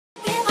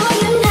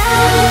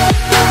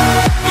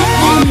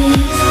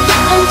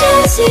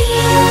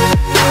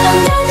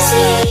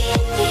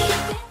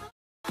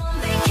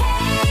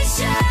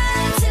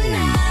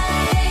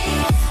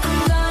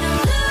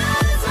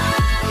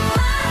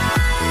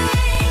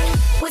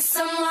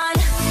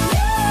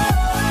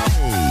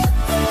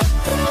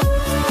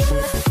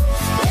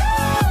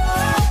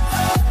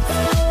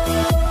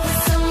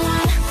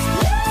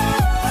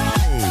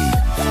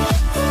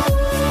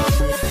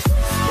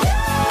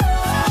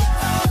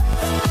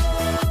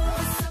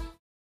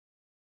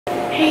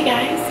Hey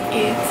guys,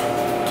 it's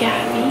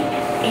Gabi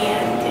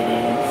and it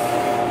is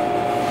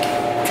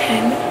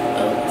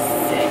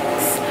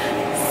 10:06.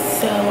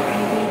 So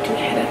I'm going to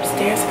head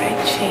upstairs. I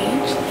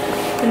changed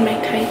in my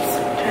tights,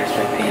 trash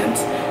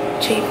pants,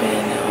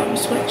 chapin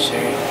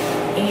sweatshirt,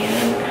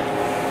 and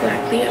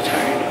black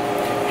leotard.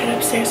 Head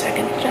upstairs so I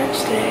can judge.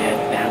 Today I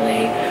have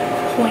ballet,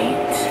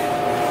 pointe.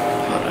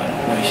 Hold on,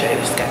 let me show you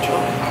the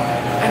schedule.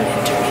 I'm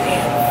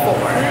intermediate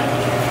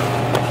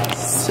 4.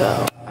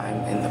 So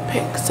I'm in the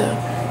pick. So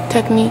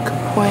technique,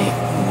 point,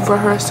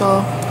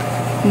 rehearsal,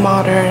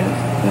 modern,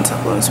 and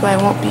supplements. But I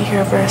won't be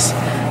here for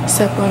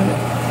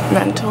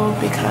supplemental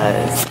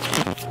because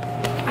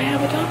I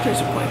have a doctor's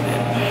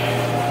appointment.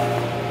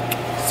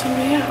 So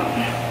yeah, I'm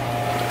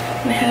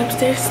gonna head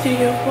upstairs to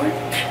Studio 4.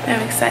 And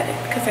I'm excited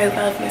because I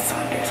love Miss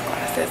Saunders'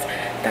 classes.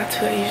 That's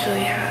who I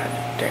usually have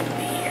during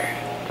the year.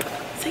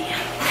 So yeah,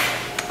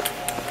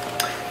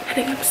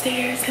 heading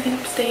upstairs, heading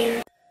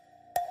upstairs.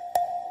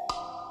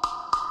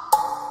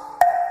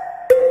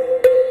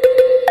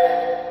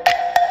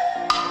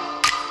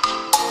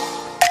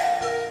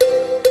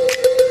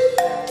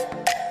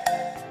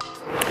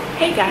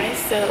 Hey guys,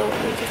 so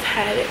we just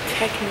had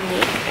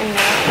technique and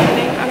now we're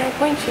putting on our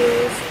pointe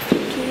shoes.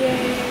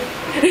 Yay!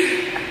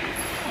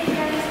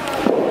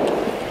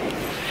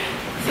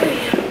 So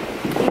yeah,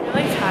 I'm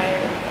really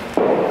tired.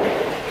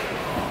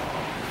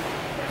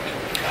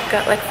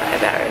 Got like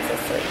 5 hours of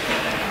sleep.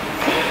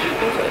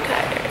 I'm so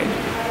tired.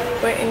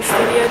 We're in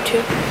Studio 2.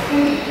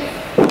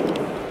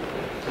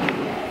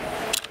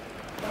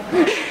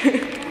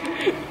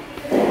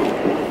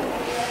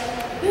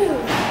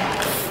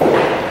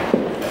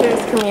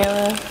 There's Camila.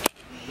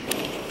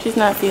 She's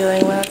not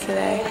feeling well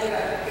today.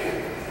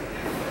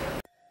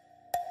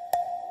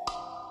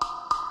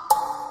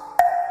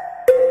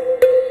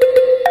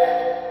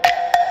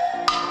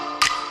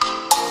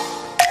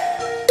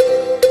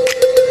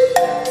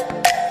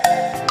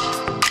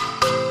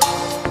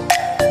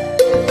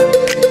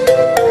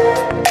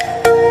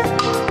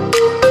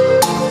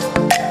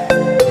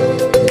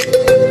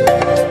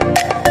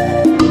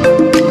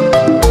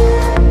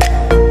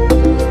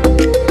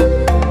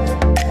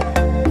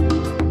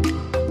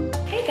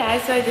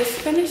 So I just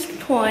finished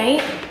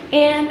pointe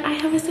and I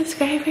have a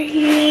subscriber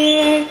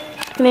here.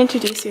 Can you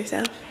introduce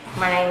yourself?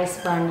 My name is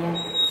Vanya.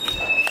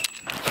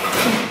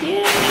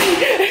 Yay!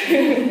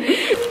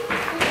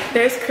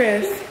 There's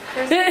Chris.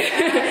 There's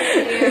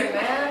here,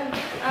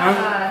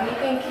 man. He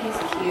thinks he's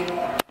cute.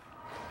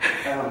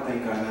 I don't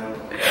think I know.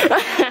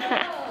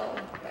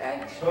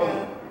 Extra.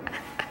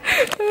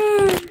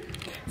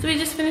 So we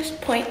just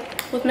finished pointe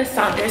with Miss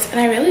Saunders and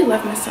I really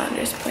love Miss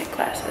Saunders' pointe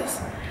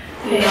classes.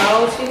 You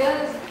know what she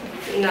does?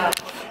 No.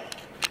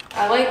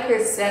 I like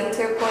her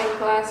center point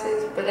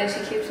classes, but then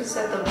she keeps us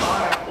at the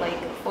bar like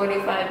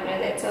 45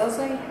 minutes. I was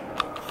like,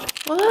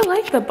 well, I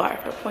like the bar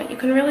for pointe. You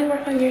can really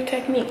work on your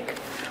technique.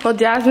 Well,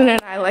 Jasmine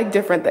and I like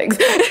different things.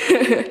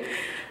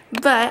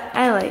 But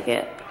I like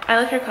it. I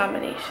like her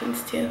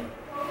combinations too.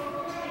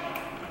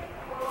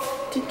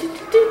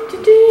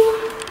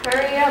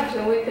 hurry up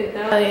so we could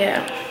go. Oh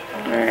yeah.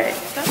 Alright.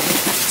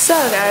 So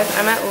guys,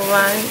 I'm at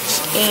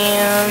lunch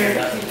and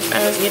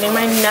I was eating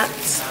my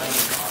nuts.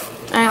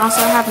 I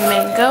also have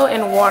mango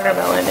and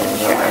watermelon in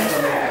here,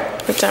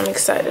 which I'm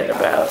excited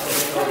about.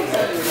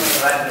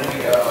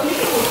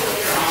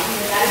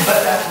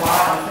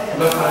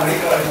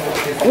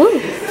 Woo!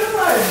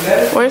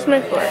 Where's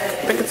my fork?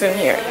 I think it's in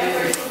here.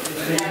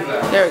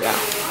 There we go.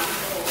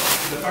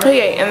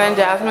 Okay, and then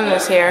Jasmine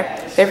is here.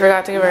 They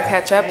forgot to give her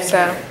ketchup,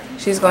 so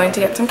she's going to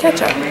get some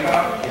ketchup.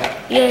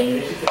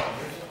 Yay!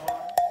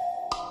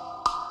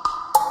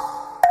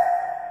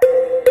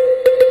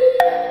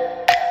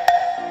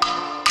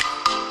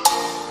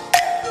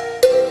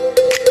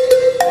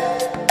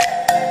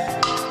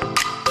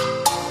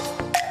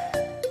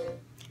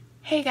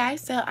 Hey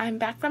guys, so I'm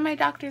back from my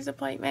doctor's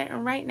appointment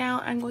and right now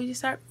I'm going to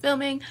start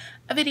filming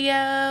a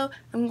video.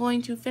 I'm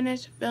going to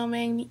finish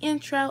filming the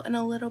intro and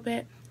a little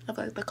bit of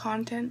like the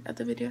content of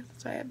the video.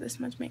 That's why I have this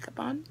much makeup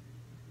on.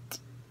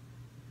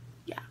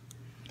 Yeah.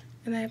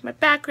 And I have my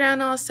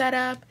background all set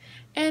up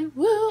and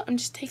woo, I'm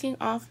just taking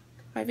off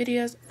my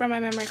videos from my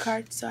memory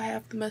card so I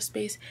have the most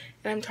space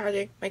and I'm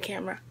charging my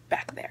camera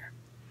back there.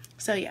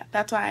 So yeah,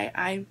 that's why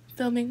I'm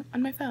filming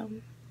on my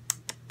phone.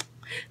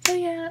 So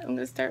yeah, I'm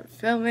gonna start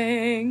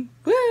filming.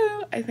 Woo!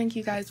 I think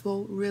you guys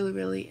will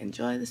really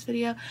enjoy this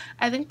video.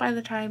 I think by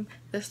the time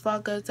this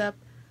vlog goes up,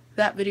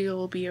 that video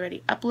will be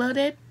already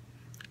uploaded.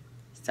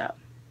 So,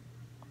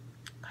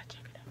 go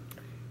check it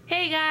out.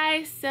 Hey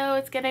guys, so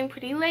it's getting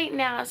pretty late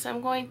now, so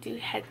I'm going to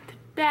head to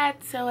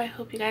bad. So I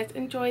hope you guys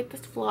enjoyed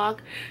this vlog.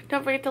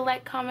 Don't forget to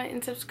like, comment,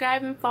 and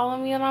subscribe, and follow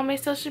me on all my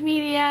social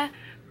media.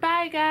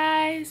 Bye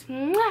guys.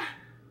 Mwah!